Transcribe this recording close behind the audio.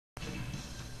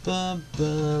Bum,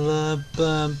 ba,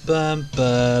 bum, bum,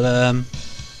 ba,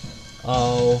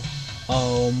 oh,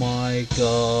 oh my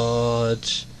god.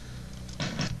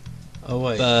 Oh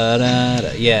wait.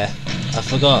 Yeah, I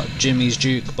forgot Jimmy's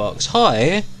jukebox.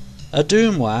 Hi, a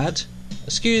Doom Wad.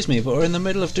 Excuse me, but we're in the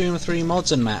middle of Doom 3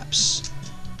 mods and maps.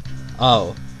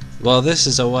 Oh, well this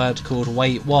is a word called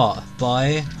Wait What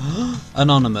by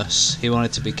Anonymous. He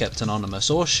wanted to be kept anonymous,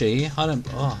 or she. I don't.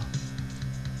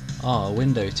 Oh, a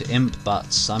window to imp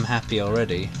butts. I'm happy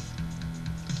already.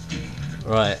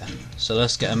 Right, so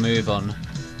let's get a move on.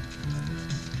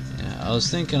 Yeah, I was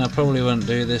thinking I probably wouldn't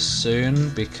do this soon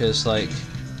because, like,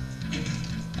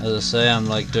 as I say, I'm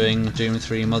like doing Doom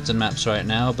 3 mods and maps right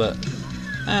now, but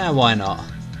why not?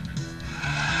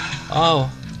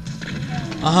 Oh.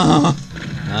 Oh.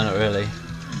 No, not really.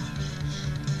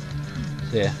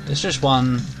 So yeah, it's just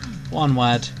one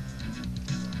WAD.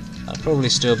 I'll probably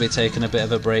still be taking a bit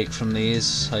of a break from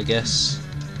these, I guess.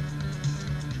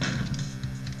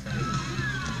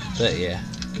 But yeah.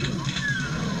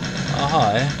 Oh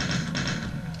hi.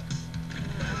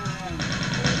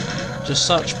 Just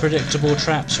such predictable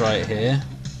traps right here.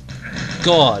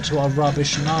 God, what a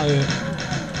rubbish no.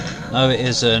 No it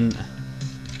isn't.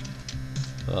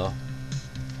 Well,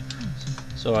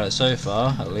 it's alright so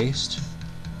far, at least.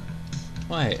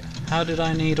 Wait, how did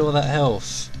I need all that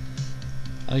health?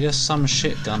 I guess some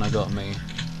shit gunner got me.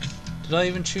 Did I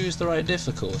even choose the right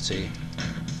difficulty?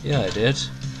 Yeah, I did.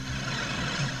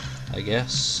 I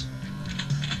guess.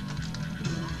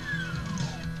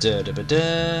 Da da ba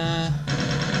da.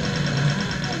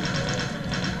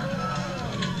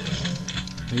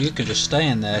 Well, you can just stay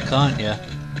in there, can't you?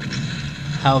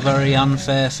 How very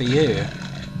unfair for you.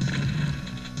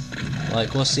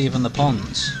 Like, what's even the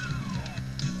pond?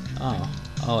 Oh,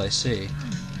 I see.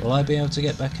 Will I be able to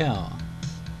get back out?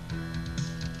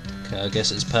 Okay, I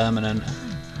guess it's permanent.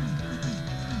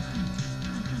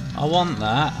 I want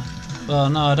that. Well,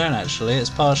 no, I don't actually. It's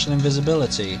partial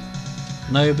invisibility.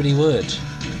 Nobody would.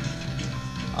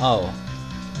 Oh.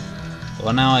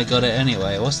 Well, now I got it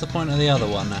anyway. What's the point of the other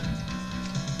one?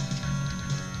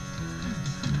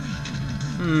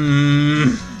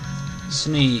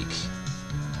 Sneak.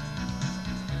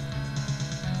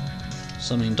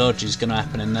 Something dodgy's gonna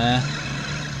happen in there.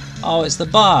 Oh, it's the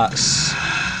bus.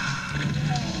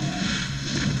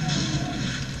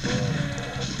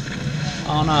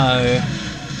 Oh no.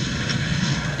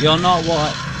 You're not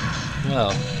what...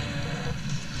 Well,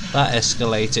 that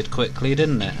escalated quickly,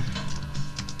 didn't it?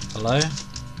 Hello?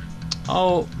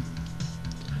 Oh,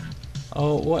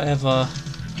 whatever.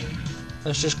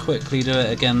 Let's just quickly do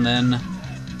it again then.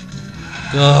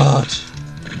 God.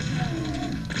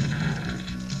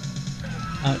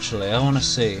 Actually, I want to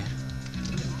see.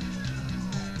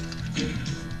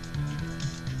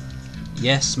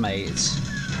 Yes, mate.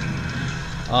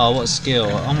 Oh, what skill?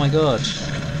 Oh my god.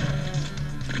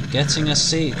 Getting a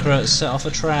secret, set off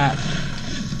a trap.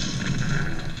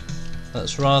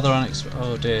 That's rather unexpected.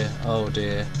 Oh dear, oh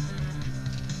dear.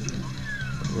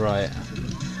 Right.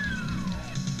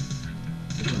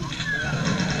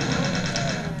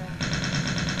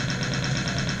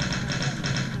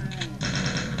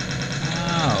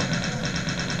 Ow.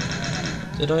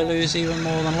 Did I lose even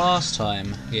more than last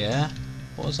time? Yeah.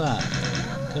 What was that?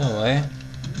 Go away.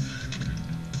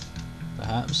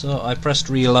 Perhaps. Oh, I pressed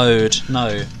reload.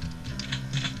 No.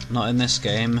 Not in this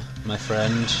game, my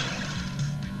friend.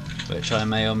 Which I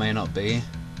may or may not be.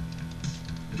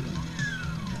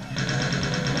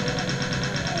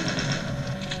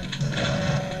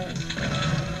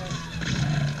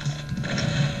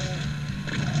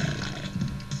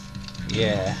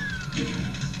 Yeah.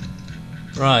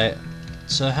 Right.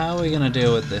 So how are we going to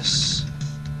deal with this?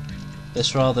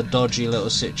 This rather dodgy little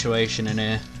situation in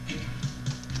here.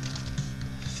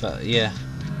 Yeah.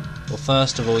 Well,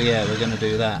 first of all, yeah, we're going to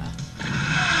do that.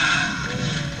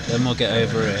 Then we'll get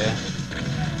over here.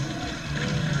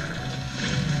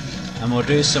 And we'll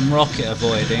do some rocket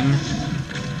avoiding.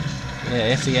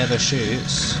 Yeah, if he ever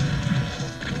shoots.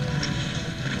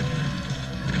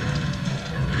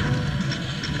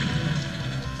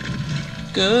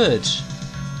 Good!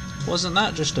 Wasn't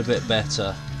that just a bit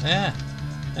better? Yeah.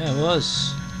 Yeah, it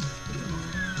was.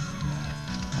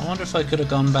 I wonder if I could have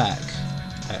gone back,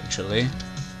 actually.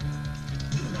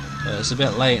 But it's a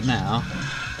bit late now.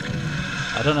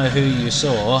 I don't know who you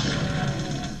saw.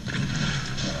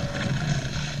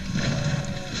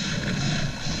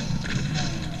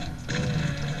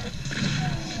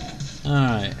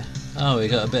 Alright. Oh, we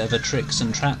got a bit of a tricks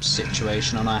and traps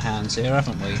situation on our hands here,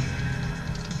 haven't we?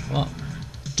 What?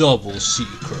 Double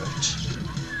secret.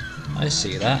 I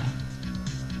see that.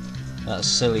 That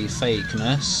silly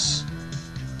fakeness.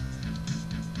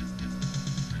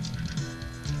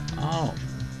 Oh.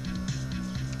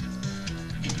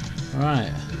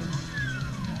 Right.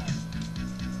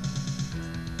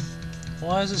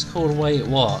 Why is this called Wait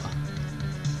What?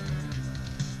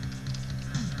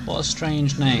 What a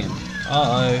strange name.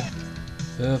 Uh-oh.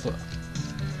 Whoever...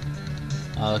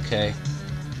 Okay.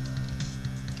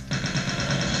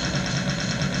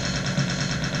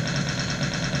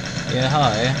 Yeah,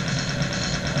 hi.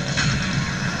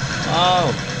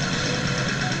 Oh!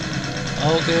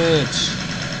 Oh, good.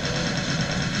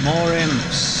 More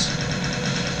imps.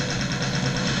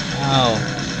 Ow.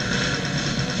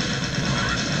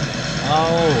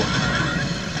 Oh!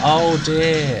 Oh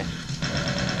dear.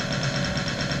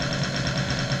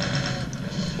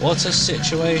 What a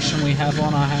situation we have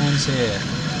on our hands here.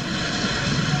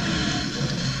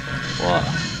 What?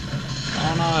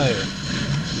 Oh no.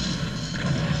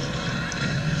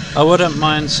 I wouldn't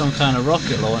mind some kind of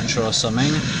rocket launcher or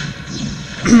something.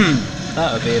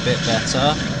 That would be a bit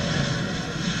better.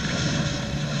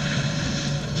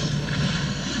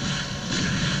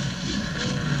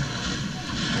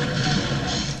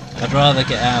 I'd rather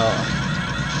get out.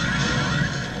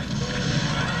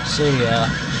 See ya.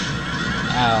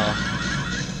 Ow.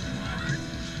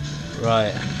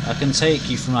 Right, I can take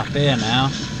you from up here now.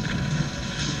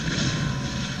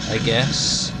 I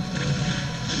guess.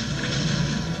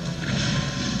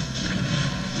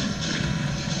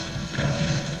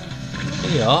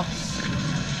 Be off.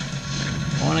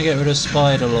 I want to get rid of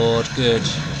Spider Lord. Good.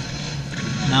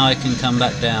 Now I can come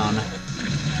back down.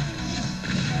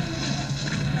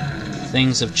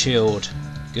 Things have chilled.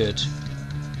 Good.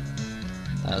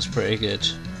 That's pretty good.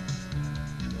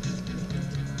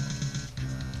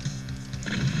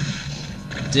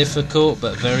 Difficult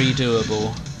but very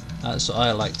doable. That's what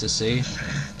I like to see.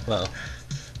 Well,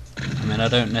 I mean, I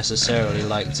don't necessarily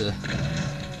like to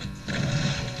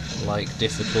like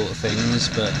difficult things,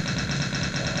 but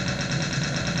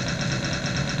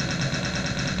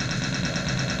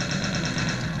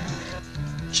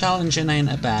challenging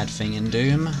ain't a bad thing in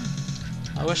Doom.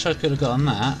 I wish I could have gotten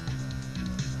that.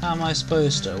 How am I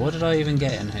supposed to? What did I even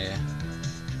get in here?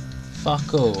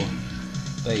 Fuck all,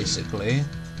 basically.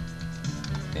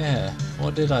 Yeah,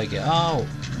 what did I get? Oh!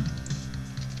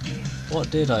 What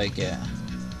did I get?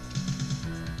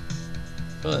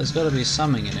 But there's got to be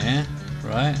something in here,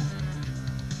 right?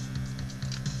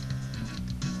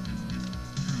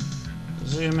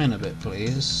 Zoom in a bit,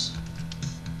 please.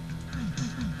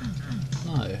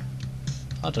 No.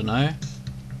 I don't know.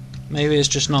 Maybe it's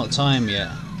just not time yet.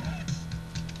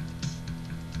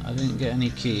 I didn't get any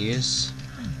keys.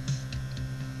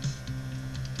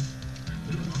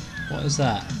 What is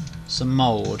that? Some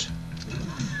mould.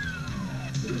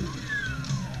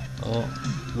 Oh,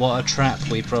 what a trap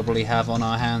we probably have on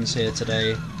our hands here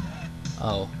today.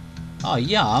 Oh. Oh,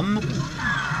 yum!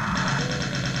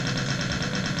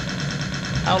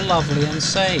 How lovely and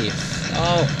safe.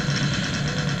 Oh.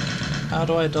 How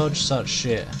do I dodge such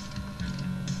shit?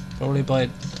 Probably by...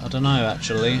 I don't know,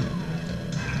 actually.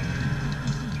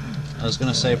 I was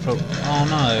gonna say oh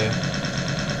no.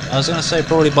 I was gonna say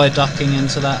probably by ducking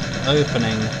into that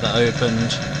opening that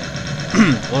opened.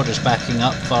 Or just backing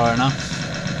up far enough.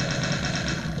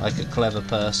 Like a clever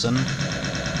person.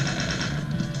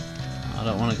 I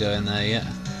don't want to go in there yet.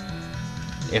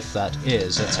 If that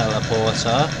is a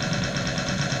teleporter.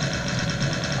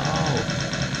 Oh.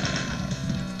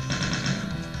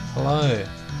 Hello.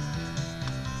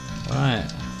 Right.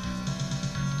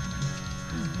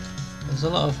 There's a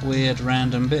lot of weird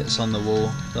random bits on the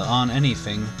wall that aren't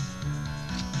anything.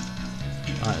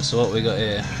 Right, so what we got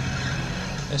here?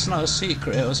 It's not a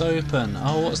secret, it was open.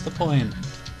 Oh, what's the point?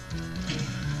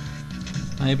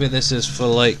 Maybe this is for,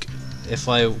 like, if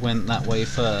I went that way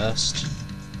first.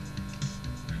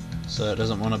 So it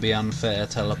doesn't want to be unfair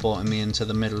teleporting me into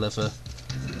the middle of a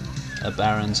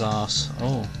baron's arse.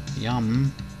 Oh,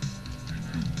 yum.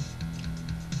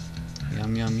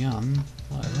 Yum, yum, yum.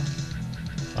 Whatever.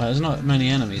 Right, there's not many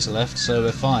enemies left, so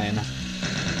we're fine.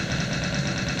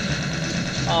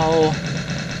 Oh.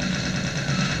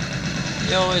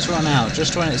 You always run out,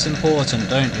 just when it's important,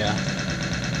 don't you?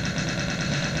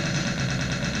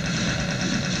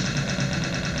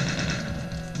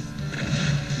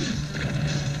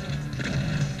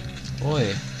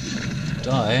 Boy,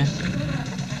 die.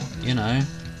 You know.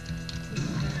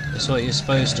 That's what you're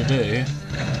supposed to do.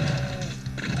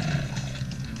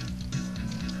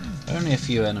 Only a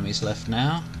few enemies left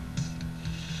now.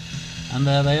 And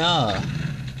there they are.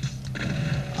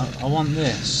 I want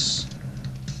this.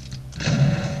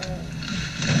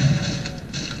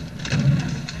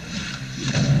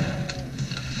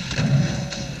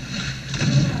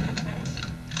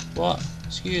 What?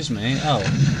 Excuse me. Oh,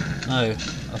 no. I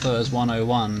thought it was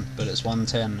 101, but it's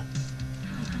 110.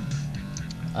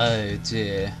 Oh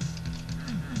dear.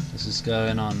 This is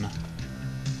going on.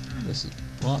 This is...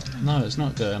 What? No, it's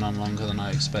not going on longer than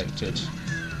I expected.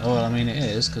 Oh, well, I mean it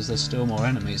is, because there's still more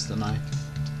enemies than I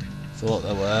thought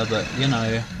there were, but, you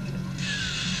know...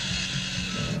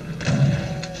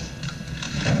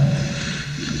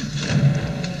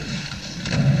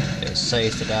 It's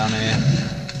safer down here.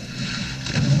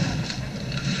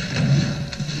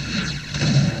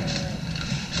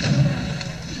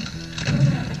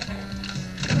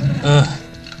 Ugh.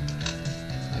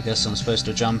 I guess I'm supposed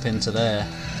to jump into there.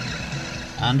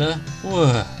 And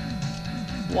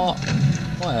what?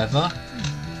 Whatever.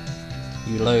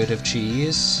 You load of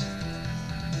cheese.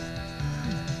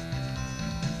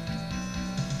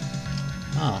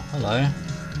 Oh, hello.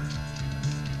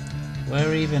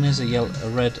 Where even is a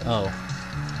red... Oh.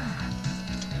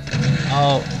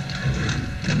 Oh.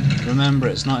 Remember,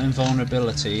 it's not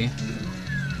invulnerability.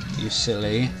 You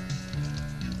silly.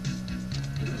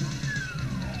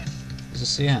 Is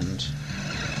this the end?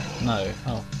 No.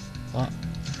 Oh. What?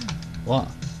 What?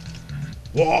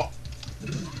 What?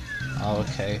 Oh,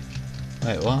 okay.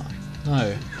 Wait, what?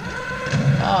 No.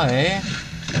 Hi.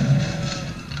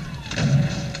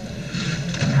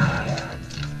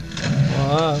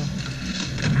 Whoa.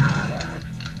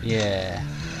 Yeah.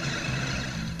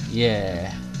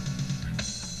 Yeah.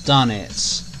 Done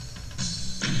it.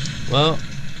 Well,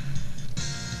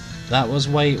 that was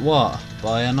Wait What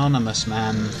by Anonymous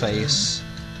Man Face.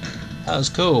 That was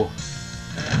cool.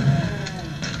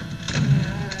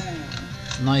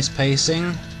 Nice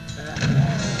pacing.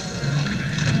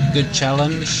 Good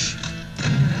challenge.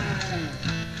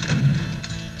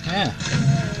 Yeah.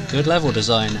 Good level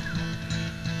design.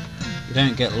 You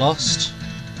don't get lost.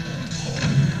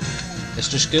 It's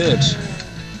just good.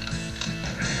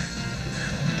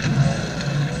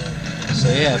 So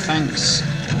yeah, thanks.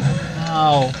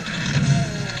 Oh.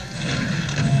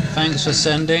 Thanks for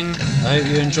sending. I hope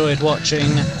you enjoyed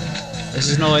watching. This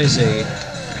is noisy.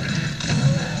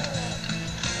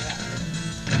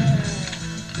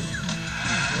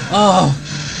 Oh!